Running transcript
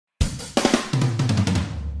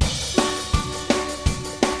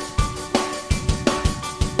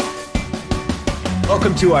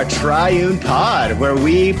Welcome to our Triune Pod, where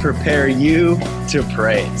we prepare you to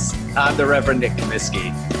praise. I'm the Reverend Nick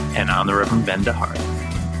Comiskey. And I'm the Reverend Ben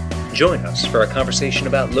DeHart. Join us for a conversation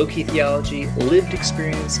about low-key theology, lived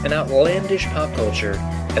experience, and outlandish pop culture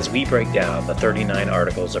as we break down the 39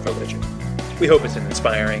 articles of religion. We hope it's an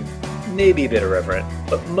inspiring, maybe a bit irreverent,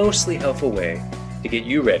 but mostly helpful way to get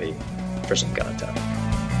you ready for some God time.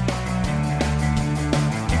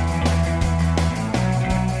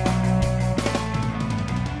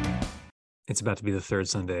 It's about to be the third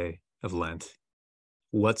Sunday of Lent.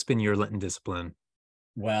 What's been your Lenten discipline?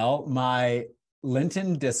 Well, my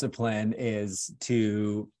Lenten discipline is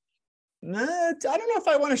to, I don't know if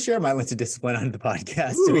I want to share my Lenten discipline on the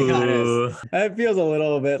podcast, to be honest. It feels a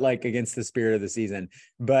little bit like against the spirit of the season,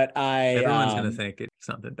 but everyone's going to think it's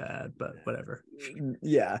something bad, but whatever.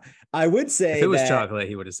 Yeah, I would say if it was chocolate,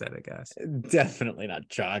 he would have said it, guys. Definitely not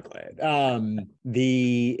chocolate.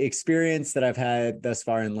 The experience that I've had thus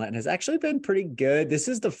far in Lenten has actually been pretty good. This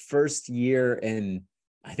is the first year in,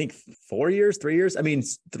 I think, 3 years. I mean,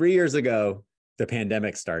 3 years ago, the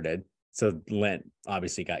pandemic started. So Lent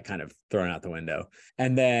obviously got kind of thrown out the window.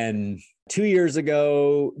 And then 2 years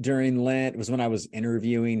ago during Lent was when I was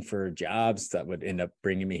interviewing for jobs that would end up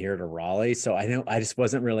bringing me here to Raleigh. So I just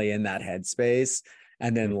wasn't really in that headspace.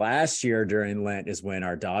 And then last year during Lent is when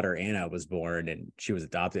our daughter Anna was born, and she was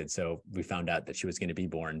adopted. So we found out that she was going to be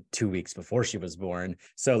born 2 weeks before she was born.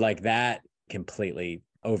 So like that completely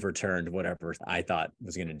overturned whatever I thought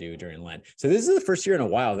was going to do during Lent. So this is the first year in a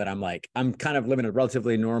while that I'm kind of living a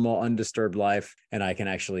relatively normal, undisturbed life, and I can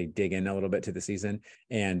actually dig in a little bit to the season.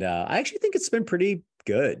 And I actually think it's been pretty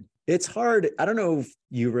good. It's hard. I don't know if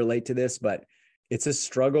you relate to this, but it's a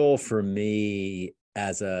struggle for me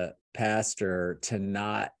as a pastor to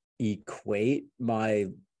not equate my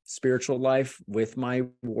spiritual life with my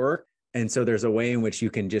work. And so there's a way in which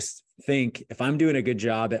you can just think, if I'm doing a good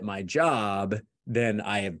job at my job, then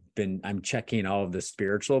I'm checking all of the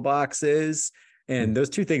spiritual boxes. And those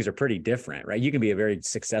two things are pretty different, right? You can be a very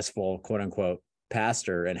successful, quote unquote,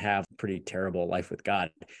 pastor and have a pretty terrible life with God.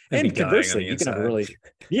 And conversely, you can have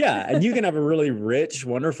and you can have a really rich,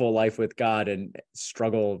 wonderful life with God and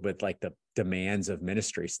struggle with like the demands of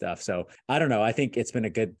ministry stuff. So I don't know. I think it's been a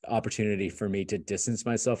good opportunity for me to distance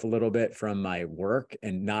myself a little bit from my work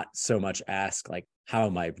and not so much ask like, how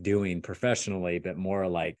am I doing professionally, but more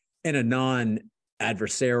like in a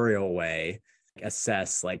non-adversarial way,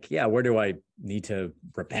 assess like, where do I need to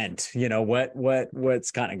repent?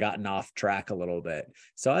 What's kind of gotten off track a little bit.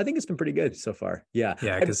 So I think it's been pretty good so far. Yeah,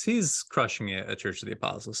 because he's crushing it at Church of the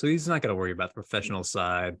Apostles, so he's not going to worry about the professional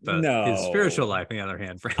side, but his spiritual life, on the other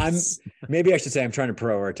hand, friends. Maybe I should say I'm trying to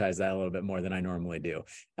prioritize that a little bit more than I normally do.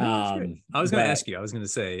 I was going to ask you, I was going to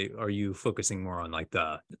say, are you focusing more on like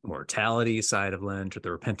the mortality side of Lent or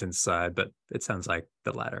the repentance side? But it sounds like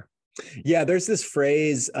the latter. Yeah, there's this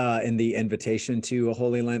phrase in the invitation to a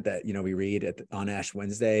Holy Lent that, we read on Ash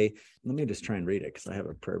Wednesday. Let me just try and read it because I have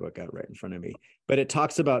a prayer book out right in front of me. But it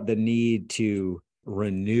talks about the need to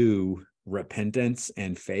renew repentance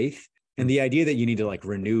and faith. And the idea that you need to like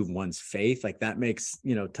renew one's faith, like that makes,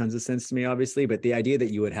 tons of sense to me, obviously. But the idea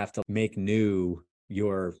that you would have to make new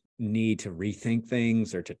your need to rethink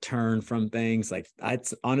things or to turn from things, like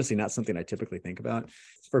it's honestly not something I typically think about,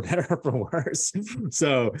 for better or for worse.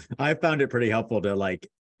 So I found it pretty helpful to like,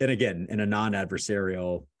 and again, in a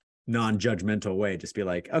non-adversarial, non-judgmental way, just be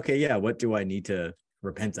like, okay, what do I need to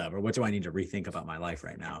repent of, or what do I need to rethink about my life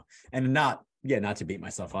right now? And not to beat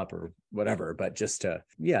myself up or whatever, but just to,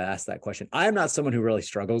 ask that question. I am not someone who really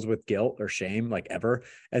struggles with guilt or shame, like ever.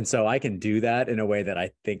 And so I can do that in a way that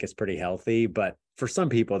I think is pretty healthy, but for some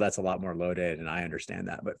people that's a lot more loaded, and I understand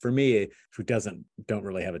that. But for me, who don't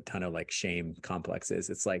really have a ton of like shame complexes,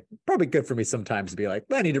 it's like probably good for me sometimes to be like,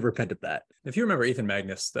 I need to repent of that. If you remember Ethan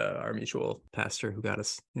Magnus, our mutual pastor who got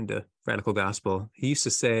us into radical gospel, he used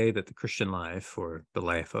to say that the Christian life, or the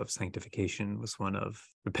life of sanctification, was one of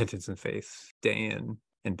repentance and faith day in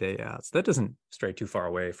and day out. So that doesn't stray too far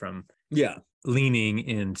away from leaning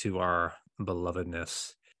into our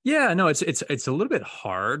belovedness. Yeah, no, it's a little bit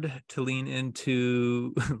hard to lean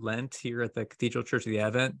into Lent here at the Cathedral Church of the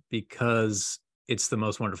Advent because it's the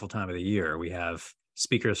most wonderful time of the year. We have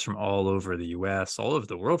speakers from all over the U.S., all over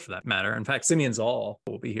the world for that matter. In fact, Simeon Zoll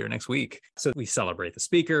will be here next week. So we celebrate the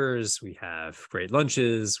speakers. We have great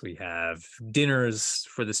lunches. We have dinners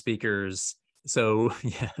for the speakers. So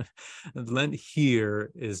Lent here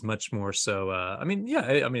is much more so.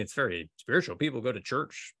 It's very spiritual. People go to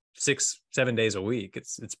church 6-7 days a week.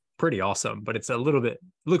 It's pretty awesome, but it's a little bit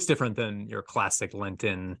looks different than your classic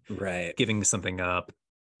Lenten, right? Giving something up.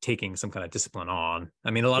 taking some kind of discipline on.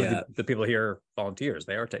 I mean, a lot of the people here, volunteers,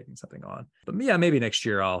 they are taking something on. But yeah, maybe next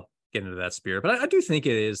year I'll get into that spirit. But I do think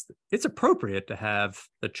it's appropriate to have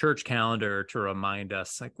the church calendar to remind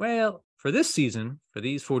us, like, well, for this season, for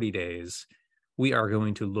these 40 days, we are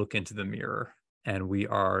going to look into the mirror, and we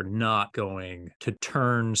are not going to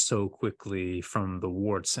turn so quickly from the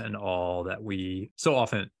warts and all that we so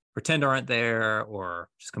often pretend aren't there or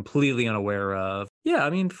just completely unaware of. Yeah, I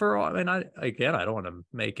mean, I don't want to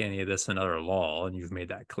make any of this another law, and you've made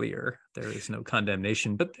that clear. There is no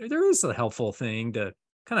condemnation, but there is a helpful thing to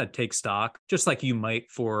kind of take stock, just like you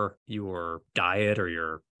might for your diet or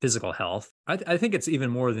your physical health. I think it's even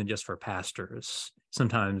more than just for pastors.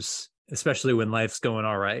 Sometimes, especially when life's going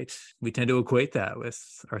all right, we tend to equate that with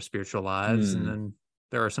our spiritual lives. And then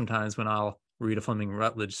there are some times when I'll read a Fleming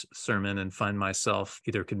Rutledge sermon and find myself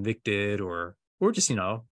either convicted or just,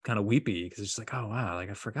 kind of weepy, because it's just like, oh, wow,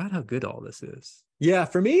 like I forgot how good all this is. Yeah,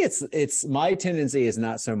 for me, it's my tendency is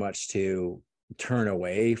not so much to turn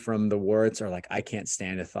away from the warts or like, I can't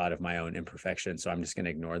stand the thought of my own imperfections, so I'm just going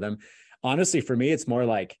to ignore them. Honestly, for me, it's more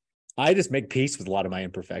like, I just make peace with a lot of my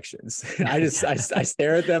imperfections. I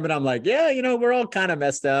stare at them and I'm like, yeah, we're all kind of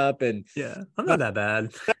messed up, and yeah, I'm not that bad.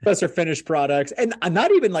 None of us are finished products. And I'm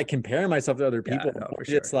not even like comparing myself to other people. Yeah, no, for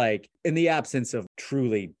it's sure. like, in the absence of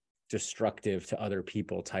truly destructive to other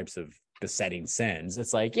people types of besetting sins,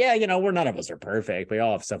 it's like, yeah, we're none of us are perfect. We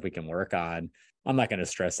all have stuff we can work on. I'm not going to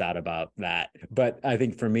stress out about that. But I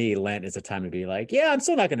think for me, Lent is a time to be like, yeah, I'm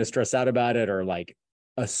still not going to stress out about it or like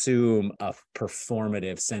assume a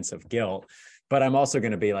performative sense of guilt. But I'm also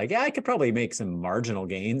going to be like, yeah, I could probably make some marginal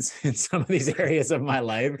gains in some of these areas of my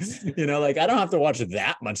life. Like I don't have to watch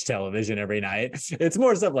that much television every night. It's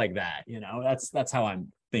more stuff like that. That's how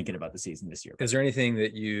I'm thinking about the season this year. Is there anything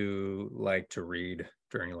that you like to read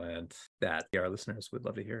during Lent that our listeners would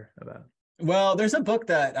love to hear about? Well, there's a book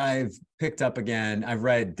that I've picked up again. I've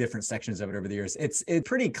read different sections of it over the years. It's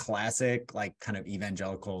pretty classic, like kind of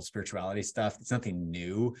evangelical spirituality stuff. It's nothing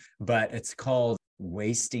new, but it's called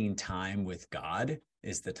Wasting Time with God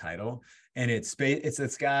is the title. And it's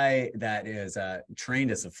this guy that is trained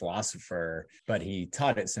as a philosopher, but he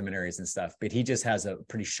taught at seminaries and stuff, but he just has a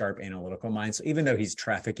pretty sharp analytical mind. So even though he's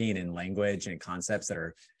trafficking in language and concepts that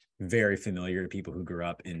are very familiar to people who grew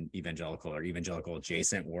up in evangelical or evangelical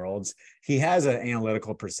adjacent worlds, he has an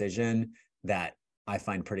analytical precision that I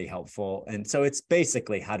find pretty helpful. And so it's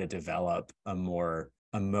basically how to develop a more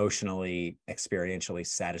emotionally, experientially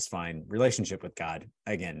satisfying relationship with God.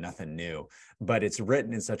 Again, nothing new, but it's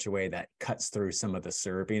written in such a way that cuts through some of the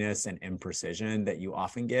syrupiness and imprecision that you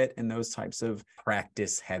often get in those types of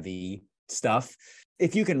practice heavy stuff.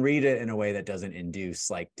 If you can read it in a way that doesn't induce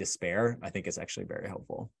like despair, I think it's actually very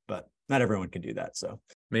helpful, but not everyone can do that. So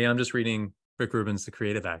me, I'm just reading Rick Rubin's The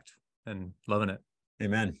Creative Act and loving it.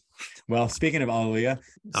 Amen. Well, speaking of Alleluia,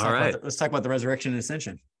 let's talk about the resurrection and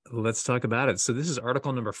ascension. Let's talk about it. So this is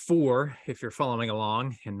article number 4, if you're following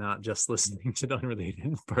along and not just listening to the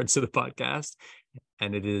unrelated parts of the podcast.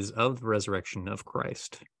 And it is of the resurrection of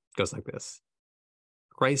Christ. It goes like this.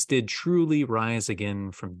 Christ did truly rise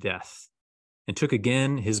again from death, and took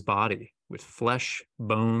again his body with flesh,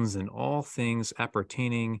 bones, and all things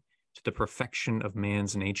appertaining to the perfection of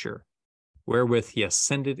man's nature, wherewith he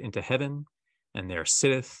ascended into heaven, and there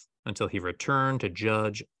sitteth until he return to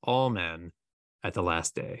judge all men at the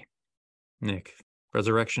last day. Nick,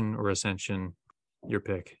 resurrection or ascension, your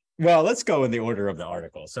pick. Well, let's go in the order of the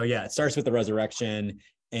article. So yeah, it starts with the resurrection,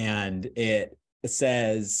 and it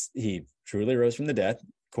says he truly rose from the dead.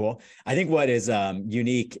 Cool. I think what is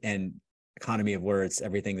unique and economy of words,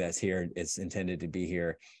 everything that's here is intended to be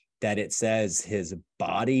here, that it says his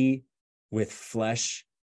body with flesh,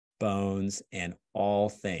 bones, and all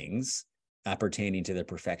things appertaining to the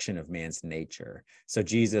perfection of man's nature. So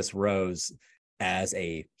Jesus rose as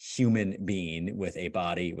a human being with a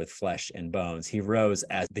body with flesh and bones. He rose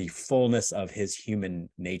as the fullness of his human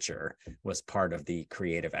nature was part of the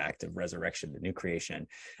creative act of resurrection, the new creation.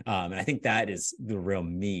 And I think that is the real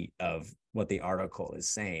meat of what the article is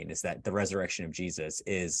saying, is that the resurrection of Jesus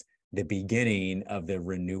is the beginning of the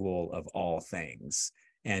renewal of all things.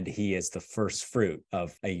 And he is the first fruit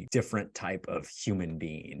of a different type of human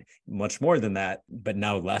being, much more than that, but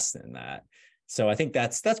no less than that. So I think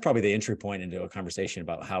that's probably the entry point into a conversation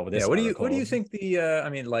about how this. Yeah. What do you think the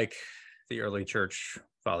early church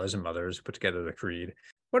fathers and mothers put together the creed?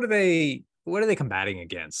 What are they combating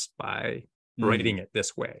against by writing it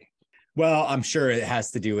this way? Well, I'm sure it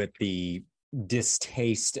has to do with the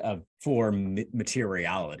distaste for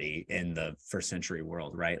materiality in the first century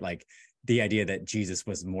world, right? Like the idea that Jesus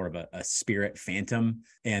was more of a spirit phantom,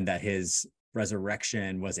 and that his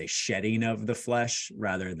resurrection was a shedding of the flesh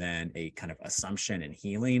rather than a kind of assumption and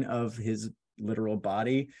healing of his literal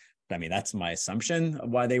body. I mean, that's my assumption of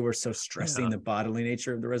why they were so stressing the bodily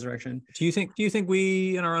nature of the resurrection. Do you think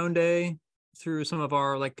we in our own day, through some of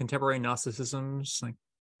our like contemporary Gnosticisms, like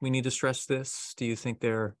we need to stress this? Do you think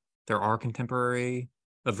there are contemporary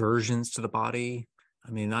aversions to the body?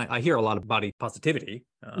 I mean, I hear a lot of body positivity.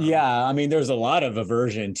 Yeah, I mean, there's a lot of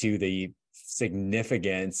aversion to the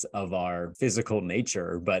significance of our physical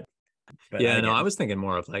nature, but yeah, no, I was thinking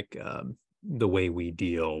more of like the way we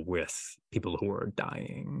deal with people who are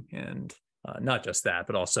dying, and not just that,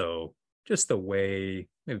 but also just the way,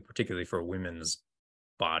 maybe particularly for women's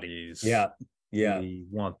bodies. Yeah. We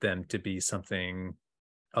want them to be something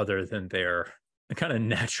other than they're kind of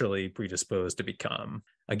naturally predisposed to become.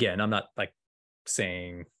 Again, I'm not like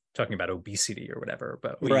talking about obesity or whatever,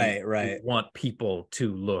 but we want people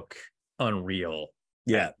to look unreal.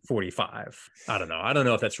 Yeah. 45. I don't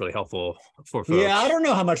know if that's really helpful for folks. Yeah, I don't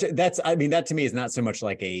know how much that to me is not so much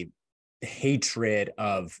like a hatred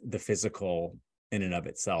of the physical in and of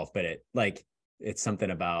itself, but it's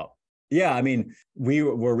something about, yeah, I mean, we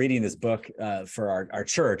were reading this book for our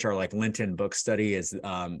church. Our like Lenten book study is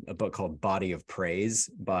a book called Body of Praise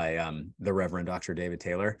by the Reverend Dr. David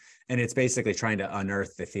Taylor. And it's basically trying to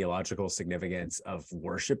unearth the theological significance of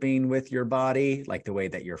worshiping with your body, like the way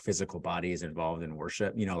that your physical body is involved in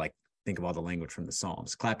worship. You know, like think of all the language from the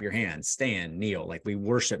Psalms: clap your hands, stand, kneel. Like we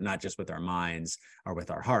worship not just with our minds or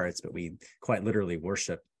with our hearts, but we quite literally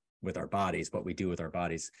worship with our bodies, what we do with our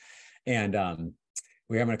bodies. And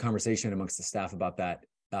we're having a conversation amongst the staff about that,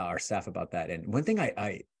 our staff about that. And one thing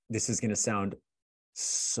this is going to sound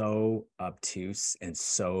so obtuse and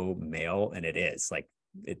so male, and it is like,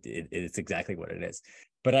 it's exactly what it is.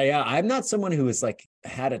 But I'm not someone who has like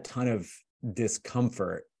had a ton of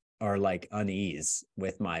discomfort or like unease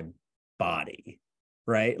with my body,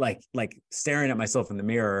 right? Like staring at myself in the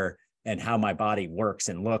mirror and how my body works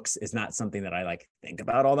and looks is not something that I like think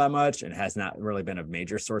about all that much, and has not really been a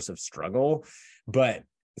major source of struggle. But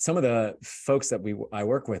some of the folks that I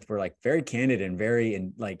work with were like very candid and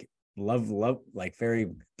very love, like very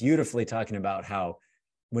beautifully talking about how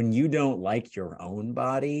when you don't like your own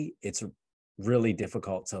body, it's really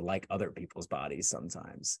difficult to like other people's bodies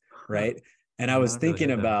sometimes, right? And I was thinking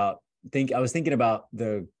about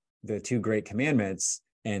the two great commandments,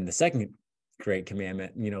 and the second great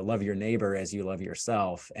commandment, love your neighbor as you love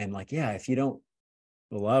yourself. And like, yeah, if you don't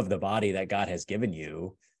love the body that God has given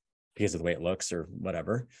you because of the way it looks or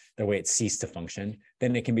whatever, the way it ceased to function,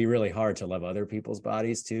 then it can be really hard to love other people's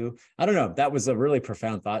bodies too. I don't know. That was a really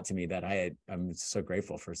profound thought to me that I'm so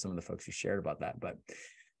grateful for some of the folks who shared about that. But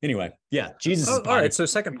anyway, yeah, Jesus. All right. So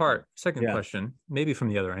second question, maybe from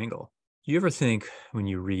the other angle. Do you ever think when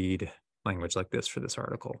you read language like this for this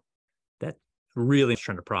article, that really is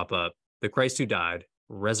trying to prop up the Christ who died,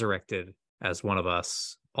 resurrected as one of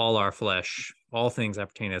us, all our flesh, all things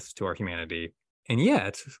appertaineth to our humanity? And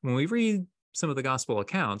yet, when we read some of the gospel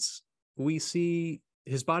accounts, we see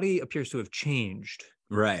his body appears to have changed.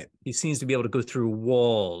 Right. He seems to be able to go through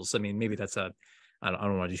walls. I mean, maybe that's I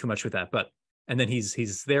don't want to do too much with that, but, and then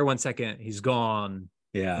he's there 1 second, he's gone.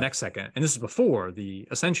 Yeah. Next second. And this is before the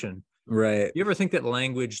Ascension. Right. You ever think that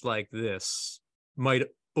language like this might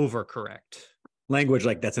overcorrect? Language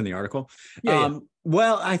like that's in the article? Yeah.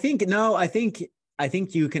 Well, I think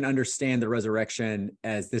you can understand the resurrection,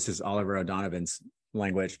 as this is Oliver O'Donovan's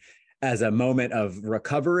language, as a moment of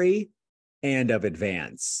recovery and of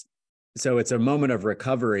advance. So it's a moment of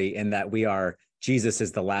recovery in that Jesus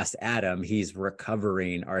is the last Adam. He's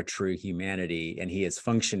recovering our true humanity, and he is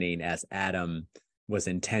functioning as Adam was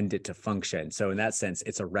intended to function. So in that sense,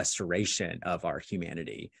 it's a restoration of our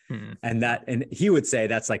humanity. And he would say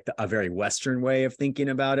that's like a very Western way of thinking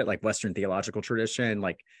about it, like Western theological tradition.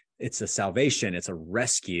 Like it's a salvation, it's a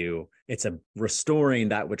rescue, it's a restoring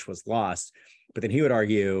that which was lost. But then he would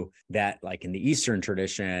argue that like in the Eastern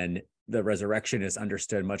tradition, the resurrection is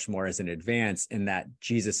understood much more as an advance, in that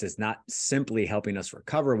Jesus is not simply helping us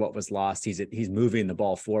recover what was lost. He's moving the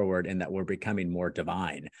ball forward, and that we're becoming more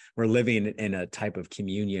divine. We're living in a type of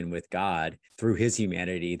communion with God through his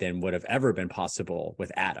humanity than would have ever been possible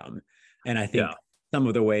with Adam. And I think some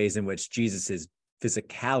of the ways in which Jesus's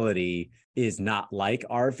physicality is not like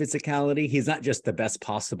our physicality. He's not just the best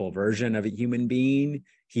possible version of a human being.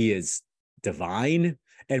 He is divine.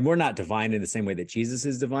 And we're not divine in the same way that Jesus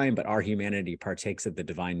is divine, but our humanity partakes of the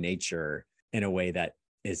divine nature in a way that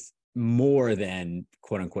is more than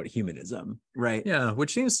quote unquote humanism, right? Yeah,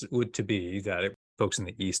 which seems to be that folks in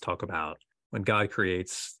the East talk about when God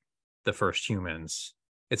creates the first humans,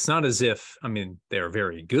 it's not as if, I mean, they're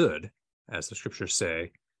very good, as the scriptures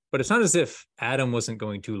say, But it's not as if Adam wasn't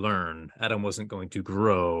going to learn, Adam wasn't going to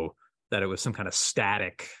grow, that it was some kind of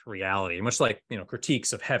static reality, much like,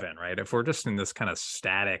 critiques of heaven, right? If we're just in this kind of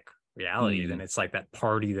static reality, then it's like that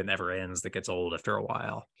party that never ends that gets old after a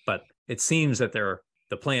while. But it seems that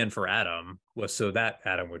the plan for Adam was so that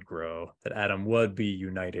Adam would grow, that Adam would be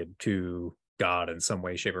united to God in some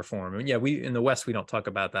way, shape, or form. And yeah, we in the West, we don't talk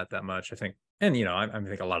about that much, I think. And, I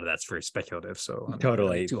think a lot of that's very speculative. So I'm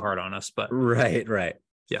totally too hard on us, but right.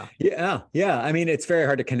 Yeah. I mean, it's very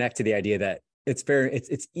hard to connect to the idea that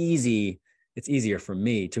it's easier for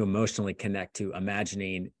me to emotionally connect to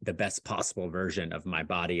imagining the best possible version of my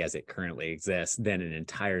body as it currently exists than an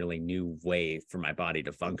entirely new way for my body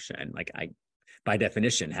to function. Like I, by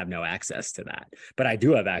definition, have no access to that, but I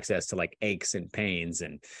do have access to like aches and pains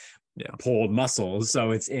and pulled muscles.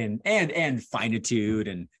 So it's and finitude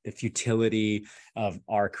and the futility of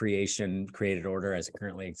our created order as it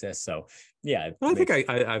currently exists. So yeah, I think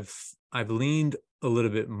I've leaned a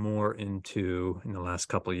little bit more into, in the last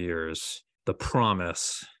couple of years, the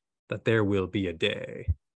promise that there will be a day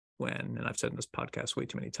when, and I've said in this podcast way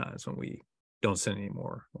too many times, when we don't sin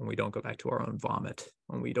anymore, when we don't go back to our own vomit,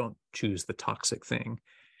 when we don't choose the toxic thing.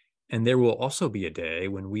 And there will also be a day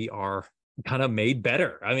when we are kind of made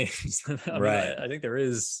better. I mean, I think there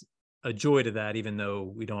is a joy to that, even though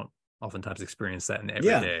we don't oftentimes experience that in every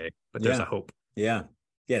day, but there's a hope. Yeah.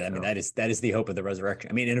 I mean, that is the hope of the resurrection.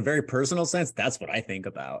 I mean, in a very personal sense, that's what I think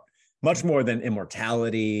about, much more than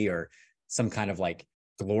immortality or some kind of like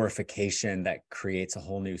glorification that creates a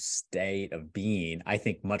whole new state of being. I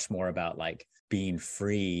think much more about like being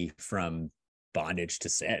free from bondage to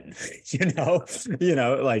sin,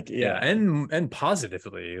 and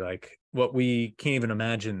positively, like what we can't even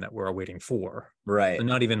imagine that we're waiting for. Right. And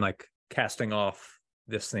not even like casting off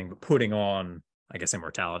this thing, but putting on, I guess,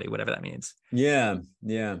 immortality, whatever that means. Yeah.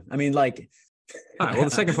 I mean, like, all right, well,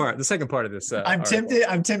 the second part of this, I'm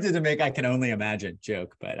tempted to make I can only imagine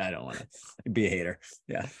joke, but I don't want to be a hater.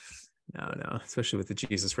 Yeah. No, especially with the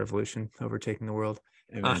Jesus revolution overtaking the world.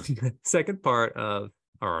 Second part of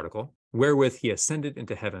our article, wherewith he ascended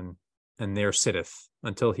into heaven and there sitteth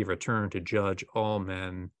until he return to judge all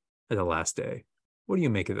men at the last day. What do you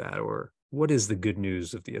make of that? Or what is the good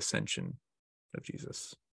news of the ascension of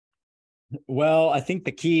Jesus? Well, I think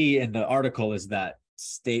the key in the article is that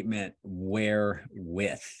statement,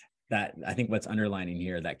 wherewith. That I think what's underlining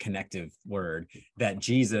here, that connective word, that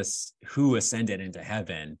Jesus, who ascended into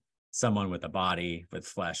heaven, someone with a body, with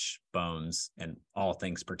flesh, bones, and all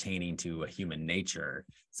things pertaining to a human nature.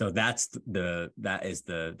 So that is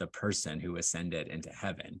the person who ascended into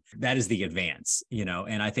heaven. That is the advance,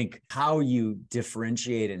 and I think how you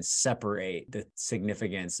differentiate and separate the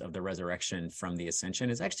significance of the resurrection from the ascension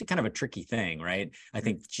is actually kind of a tricky thing, right? I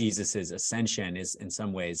think Jesus's ascension is in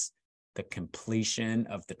some ways the completion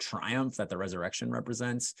of the triumph that the resurrection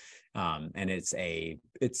represents. And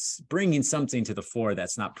it's bringing something to the fore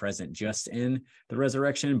that's not present just in the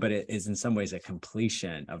resurrection, but it is in some ways a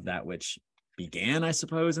completion of that which began, I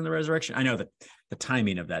suppose, in the resurrection. I know that the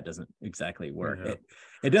timing of that doesn't exactly work. Yeah.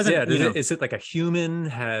 It doesn't. Yeah. Is it like a human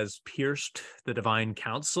has pierced the divine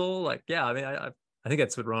counsel? Like, yeah, I mean, I think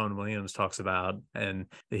that's what Rowan Williams talks about, and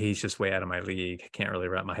he's just way out of my league. Can't really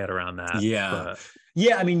wrap my head around that. Yeah.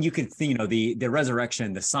 Yeah. I mean, you could see, the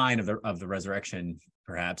resurrection, the sign of the resurrection,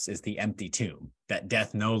 perhaps, is the empty tomb, that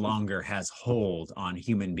death no longer has hold on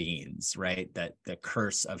human beings, right? That the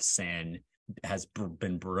curse of sin has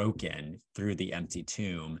been broken through the empty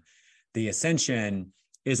tomb. The ascension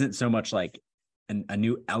isn't so much like a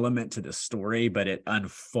new element to the story, but it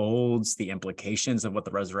unfolds the implications of what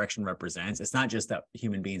the resurrection represents. It's not just that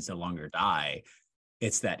human beings no longer die.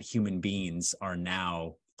 It's that human beings are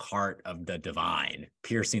now part of the divine,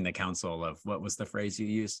 piercing the counsel of, what was the phrase you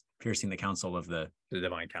used? Piercing the counsel of the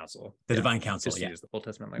divine counsel. The divine counsel. Just yeah. Use the Old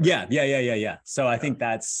Testament language. Yeah. So I think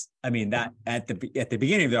that at the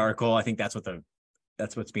beginning of the article, I think that's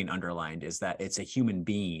what's being underlined, is that it's a human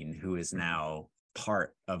being who is now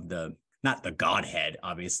part of not the Godhead,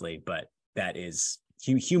 obviously, but that is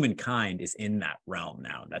humankind is in that realm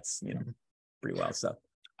now. That's, pretty well stuff.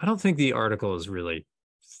 I don't think the article is really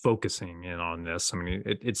focusing in on this. I mean,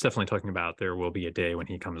 it's definitely talking about there will be a day when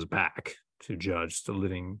he comes back to judge the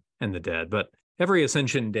living and the dead. But every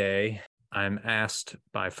Ascension Day, I'm asked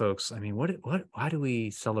by folks, I mean, why do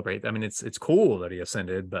we celebrate? I mean, it's cool that he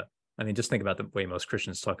ascended, but I mean, just think about the way most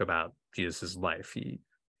Christians talk about Jesus's life. He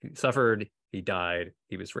suffered, he died,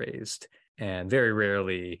 he was raised. And very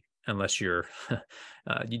rarely, unless you're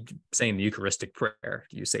saying the Eucharistic prayer,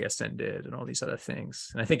 do you say ascended and all these other things.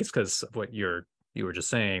 And I think it's because of what you were just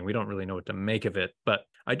saying. We don't really know what to make of it. But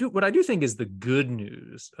what I do think is the good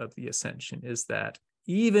news of the ascension is that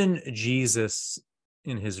even Jesus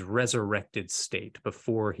in his resurrected state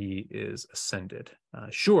before he is ascended.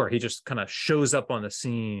 Sure, he just kind of shows up on the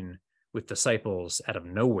scene with disciples out of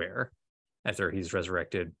nowhere after he's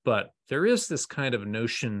resurrected. But there is this kind of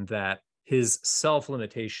notion that his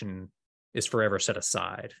self-limitation is forever set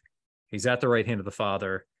aside. He's at the right hand of the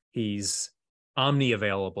Father. He's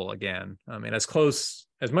omni-available again. I mean, as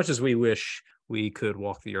much as we wish we could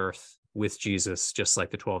walk the earth with Jesus, just like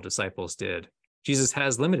the 12 disciples did, Jesus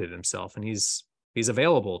has limited himself, and he's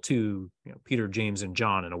available to Peter, James, and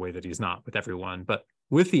John in a way that he's not with everyone. But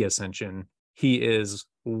with the ascension, he is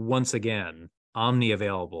once again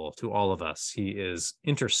omni-available to all of us. He is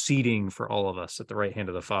interceding for all of us at the right hand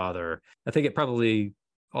of the Father. I think it probably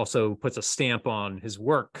also puts a stamp on his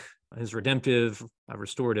work. His redemptive,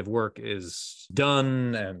 restorative work is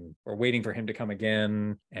done, and we're waiting for him to come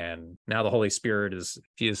again. And now the Holy Spirit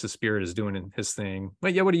Jesus' Spirit is doing his thing.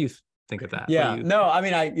 But yeah, what do you think of that? Yeah, no, I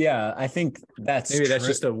mean, I think that's maybe that's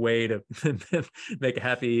just a way to make a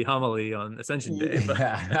happy homily on Ascension Day. But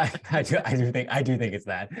yeah, I do think it's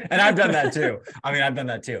that, and I've done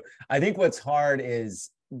that too. I think what's hard is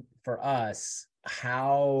for us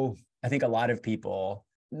how I think a lot of people.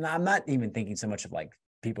 I'm not even thinking so much of like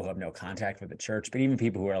people who have no contact with the church, but even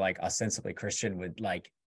people who are like ostensibly Christian would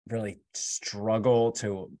like really struggle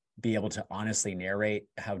to be able to honestly narrate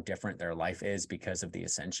how different their life is because of the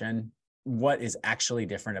ascension. What is actually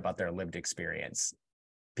different about their lived experience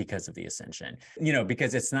because of the ascension?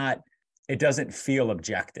 Because it doesn't feel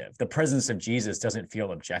objective. The presence of Jesus doesn't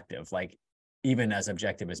feel objective. Like even as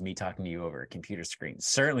objective as me talking to you over a computer screen,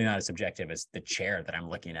 certainly not as objective as the chair that I'm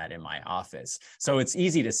looking at in my office. So it's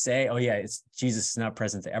easy to say, oh yeah, Jesus is not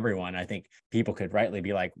present to everyone. I think people could rightly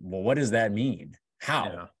be like, well, what does that mean? How?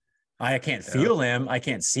 Yeah. I can't feel him. I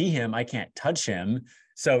can't see him. I can't touch him.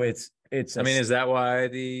 So it's, is that why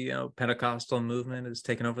the Pentecostal movement has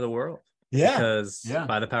taken over the world? Yeah. Because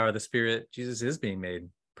by the power of the Spirit, Jesus is being made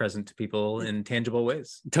present to people in tangible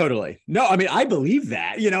ways. Totally. No, I mean, I believe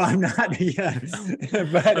that, I'm not,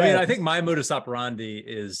 but I think my modus operandi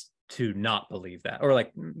is to not believe that, or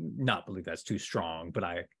like not believe that's too strong, but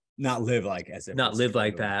I not live like as if not live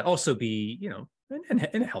like that. Also be,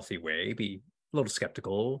 in a healthy way, be a little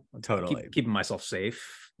skeptical. Totally. Keeping myself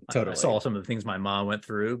safe. Totally. I saw some of the things my mom went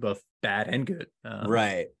through, both bad and good.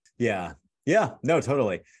 Right. Yeah. Yeah. No,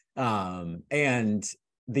 totally. And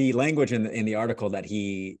the language in the article that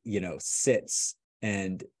he, sits,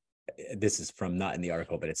 and this is from not in the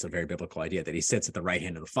article, but it's a very biblical idea that he sits at the right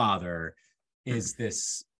hand of the Father, is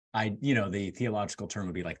this, the theological term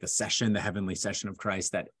would be like the heavenly session of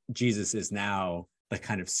Christ, that Jesus is now the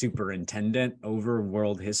kind of superintendent over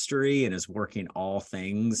world history and is working all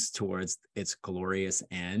things towards its glorious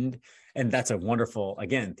end. And that's a wonderful,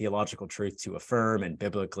 again, theological truth to affirm and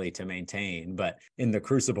biblically to maintain. But in the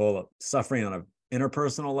crucible of suffering on a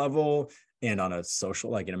interpersonal level and on a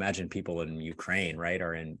social, like, imagine people in Ukraine, right,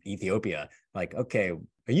 or in Ethiopia, like, okay,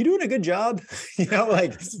 are you doing a good job?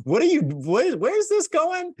 Where's this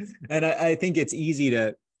going? And I think it's easy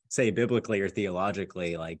to say biblically or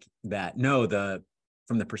theologically like that. No,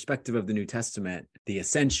 from the perspective of the New Testament, the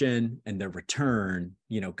ascension and the return,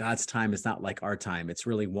 God's time is not like our time. It's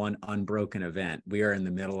really one unbroken event. We are in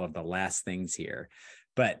the middle of the last things here.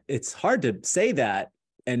 But it's hard to say that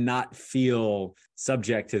and not feel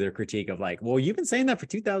subject to their critique of like, well, you've been saying that for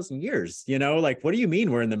 2,000 years, like, what do you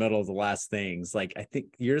mean we're in the middle of the last things? Like, I think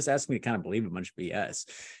you're just asking me to kind of believe a bunch of BS.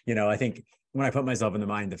 I think when I put myself in the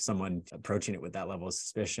mind of someone approaching it with that level of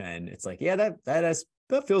suspicion, it's like, yeah, that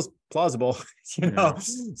feels plausible, Yeah.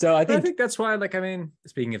 So I think that's why,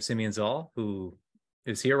 speaking of Simeon Zoll, who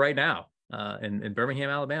is here right now in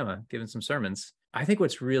Birmingham, Alabama, giving some sermons, I think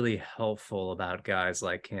what's really helpful about guys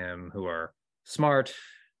like him who are smart,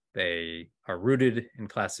 they are rooted in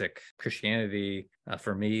classic Christianity.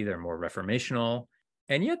 For me, they're more reformational,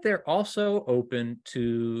 and yet they're also open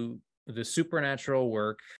to the supernatural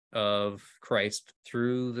work of Christ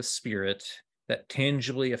through the Spirit that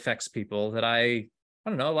tangibly affects people. That I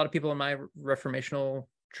don't know, a lot of people in my reformational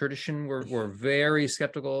tradition were very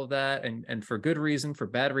skeptical of that, and for good reason, for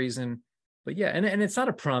bad reason. But yeah, and it's not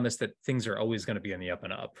a promise that things are always going to be on the up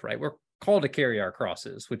and up, right? We're called to carry our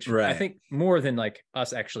crosses, which right. I think more than like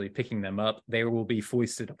us actually picking them up, they will be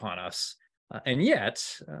foisted upon us. And yet,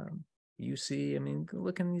 you see,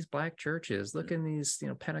 look in these Black churches, look in these,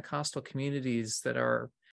 Pentecostal communities that are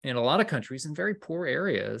in a lot of countries in very poor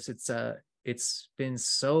areas. It's been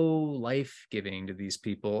so life-giving to these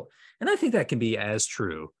people. And I think that can be as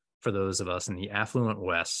true for those of us in the affluent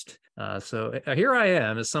West. So here I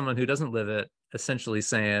am as someone who doesn't live it, essentially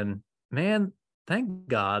saying, man, thank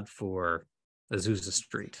God for Azusa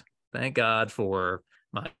Street. Thank God for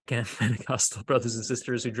my Pentecostal brothers and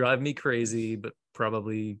sisters who drive me crazy, but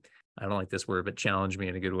probably, I don't like this word, but challenge me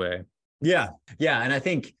in a good way. Yeah. Yeah. And I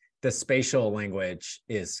think the spatial language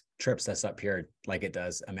trips us up here like it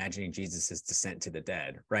does imagining Jesus's descent to the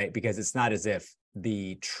dead, right? Because it's not as if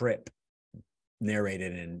the trip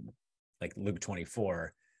narrated in like Luke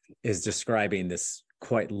 24 is describing this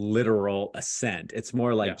quite literal ascent. It's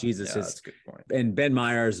more like Jesus is, that's a good point. In Ben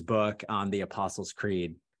Meyer's book on the Apostles'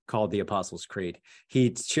 Creed, called the Apostles' Creed,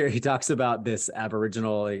 he talks about this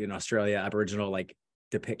Aboriginal, in Australia, Aboriginal like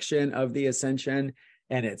depiction of the ascension.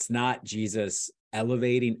 And it's not Jesus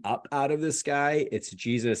elevating up out of the sky. It's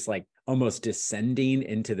Jesus like almost descending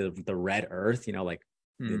into the red earth, like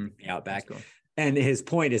the outback. Cool. And his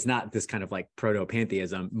point is not this kind of like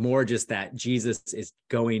proto-pantheism, more just that Jesus is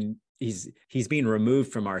going, he's being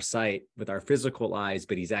removed from our sight with our physical eyes,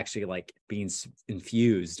 but he's actually like being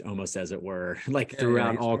infused almost, as it were, like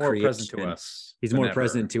throughout all creation. Present to us. He's more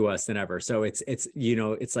present to us than ever. So it's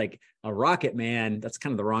it's like a rocket man. That's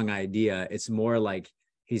kind of the wrong idea. It's more like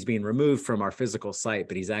he's being removed from our physical sight,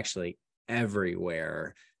 but he's actually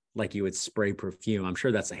everywhere, like you would spray perfume. I'm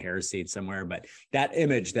sure that's a heresy somewhere, but that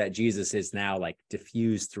image that Jesus is now like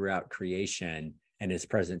diffused throughout creation and is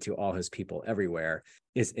present to all his people everywhere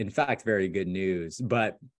is in fact very good news.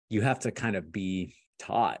 But you have to kind of be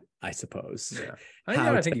taught, I suppose. Yeah.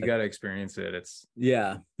 I think you got to experience it. It's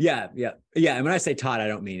yeah. And when I say taught, I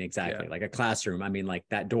don't mean exactly like a classroom. I mean, like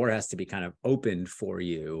that door has to be kind of opened for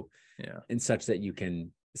you in such that you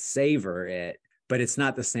can savor it. But it's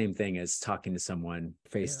not the same thing as talking to someone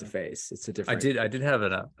face to face. It's a different. I did have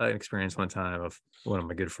an experience one time of one of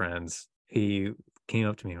my good friends. He came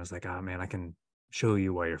up to me and was like, "Oh man, I can show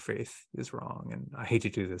you why your faith is wrong. And I hate to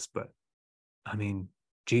do this, but I mean,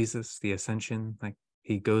 Jesus, the Ascension, like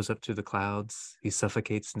he goes up to the clouds, he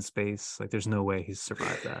suffocates in space. Like there's no way he's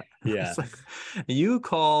survived that." Yeah. Like, you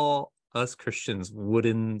call us Christians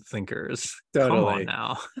wooden thinkers? Totally. Come on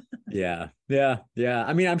now. Yeah.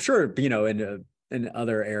 I mean, I'm sure in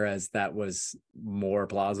other eras that was more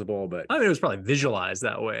plausible, but I mean, it was probably visualized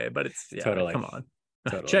that way, but it's totally. Come on.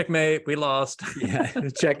 Totally. Checkmate, we lost.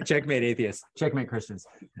 Checkmate atheists, checkmate Christians.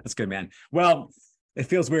 That's good, man. Well, it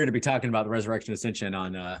feels weird to be talking about the resurrection ascension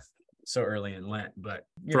on so early in Lent, but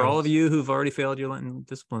for all of you who've already failed your Lenten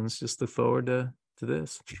disciplines, just look forward to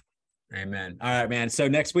this. Amen. All right, man. So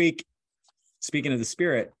next week, speaking of the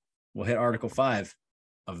Spirit, we'll hit Article 5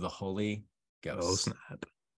 of the Holy Ghost. Oh, snap.